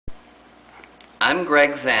I'm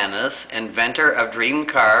Greg Zanis, inventor of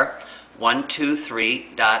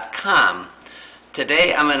Dreamcar123.com.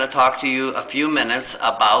 Today I'm going to talk to you a few minutes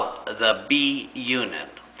about the B unit.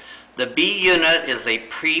 The B unit is a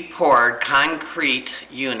pre-poured concrete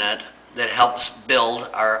unit that helps build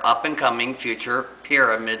our up-and-coming future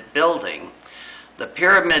pyramid building. The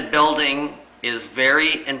pyramid building is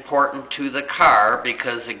very important to the car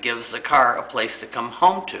because it gives the car a place to come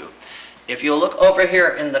home to. If you look over here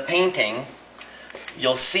in the painting,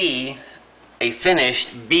 you'll see a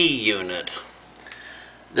finished B unit.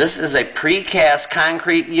 This is a precast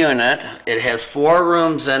concrete unit. It has 4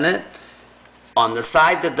 rooms in it. On the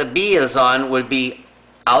side that the B is on would be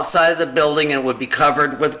outside of the building and would be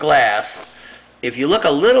covered with glass. If you look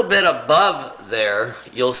a little bit above there,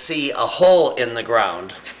 you'll see a hole in the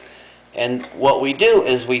ground. And what we do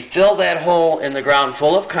is we fill that hole in the ground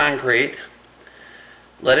full of concrete,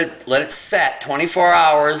 let it set 24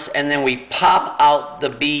 hours, and then we pop out the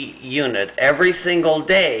B unit. Every single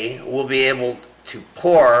day we'll be able to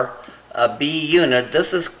pour a B unit.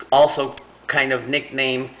 This is also kind of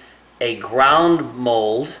nicknamed a ground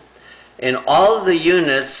mold, and all of the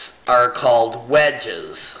units are called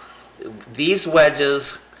wedges. These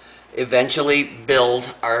wedges eventually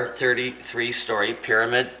build our 33-story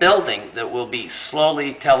pyramid building that we'll be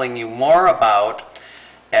slowly telling you more about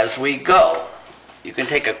as we go. You can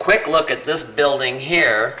take a quick look at this building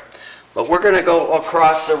here, but we're going to go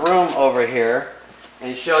across the room over here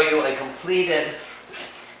and show you a completed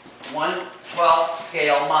 1/12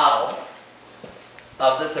 scale model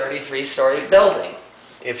of the 33-story building.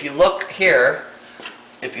 If you look here,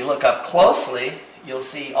 if you look up closely, you'll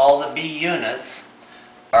see all the B units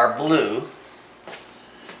are blue.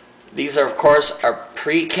 These are, of course, are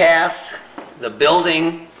precast. The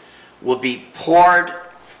building will be poured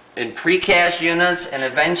in precast units and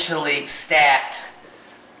eventually stacked,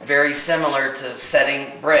 very similar to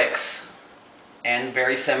setting bricks and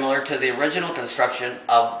very similar to the original construction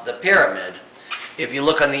of the pyramid. If you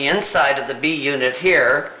look on the inside of the B unit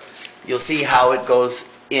here, you'll see how it goes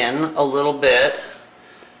in a little bit,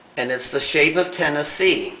 and it's the shape of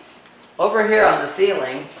Tennessee. Over here on the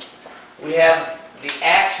ceiling, we have the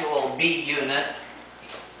actual B unit.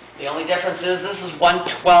 The only difference is this is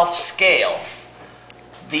 1/12 scale.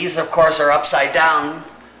 These, of course, are upside down,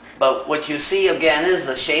 but what you see again is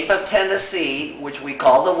the shape of Tennessee, which we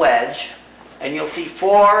call the wedge, and you'll see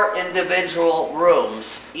 4 individual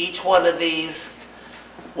rooms. Each one of these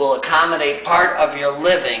will accommodate part of your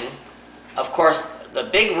living. Of course, the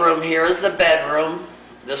big room here is the bedroom.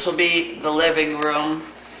 This will be the living room.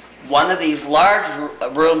 One of these large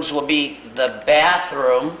rooms will be the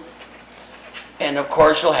bathroom. And of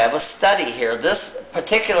course, you'll have a study here. This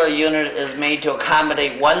particular unit is made to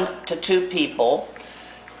accommodate 1 to 2 people.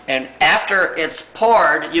 And after it's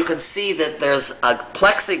poured, you can see that there's a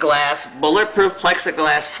plexiglass, bulletproof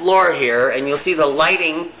plexiglass floor here, and you'll see the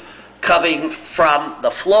lighting coming from the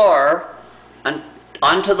floor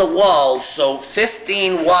onto the walls. So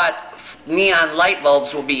 15-watt neon light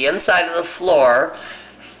bulbs will be inside of the floor,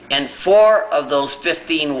 and 4 of those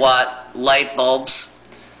 15-watt light bulbs,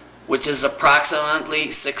 which is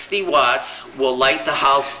approximately 60 watts, will light the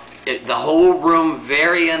house, the whole room,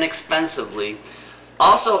 very inexpensively.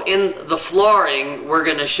 Also in the flooring, we're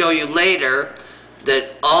going to show you later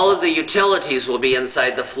that all of the utilities will be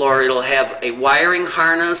inside the floor. It'll have a wiring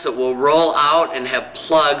harness that will roll out and have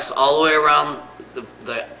plugs all the way around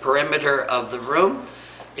the perimeter of the room.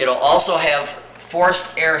 It'll also have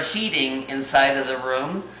forced air heating inside of the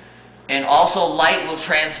room, and also light will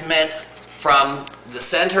transmit from the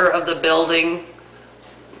center of the building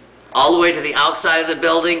all the way to the outside of the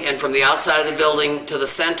building, and from the outside of the building to the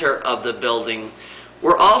center of the building.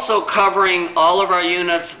 We're also covering all of our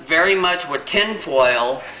units very much with tin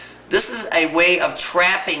foil. This is a way of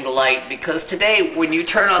trapping light, because today when you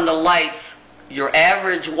turn on the lights, your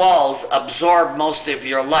average walls absorb most of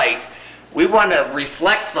your light. We want to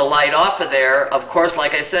reflect the light off of there. Of course,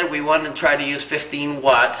 like I said, we want to try to use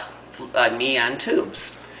 15-watt neon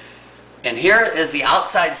tubes. And here is the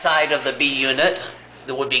outside side of the B unit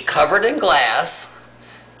that would be covered in glass,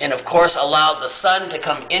 and of course allow the sun to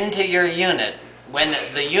come into your unit. When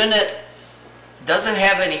the unit doesn't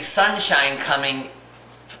have any sunshine coming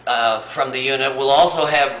from the unit, we'll also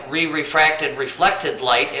have re-refracted, reflected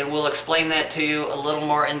light, and we'll explain that to you a little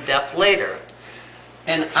more in depth later.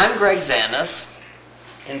 And I'm Greg Zanis,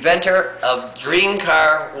 inventor of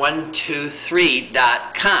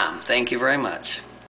Dreamcar123.com. Thank you very much.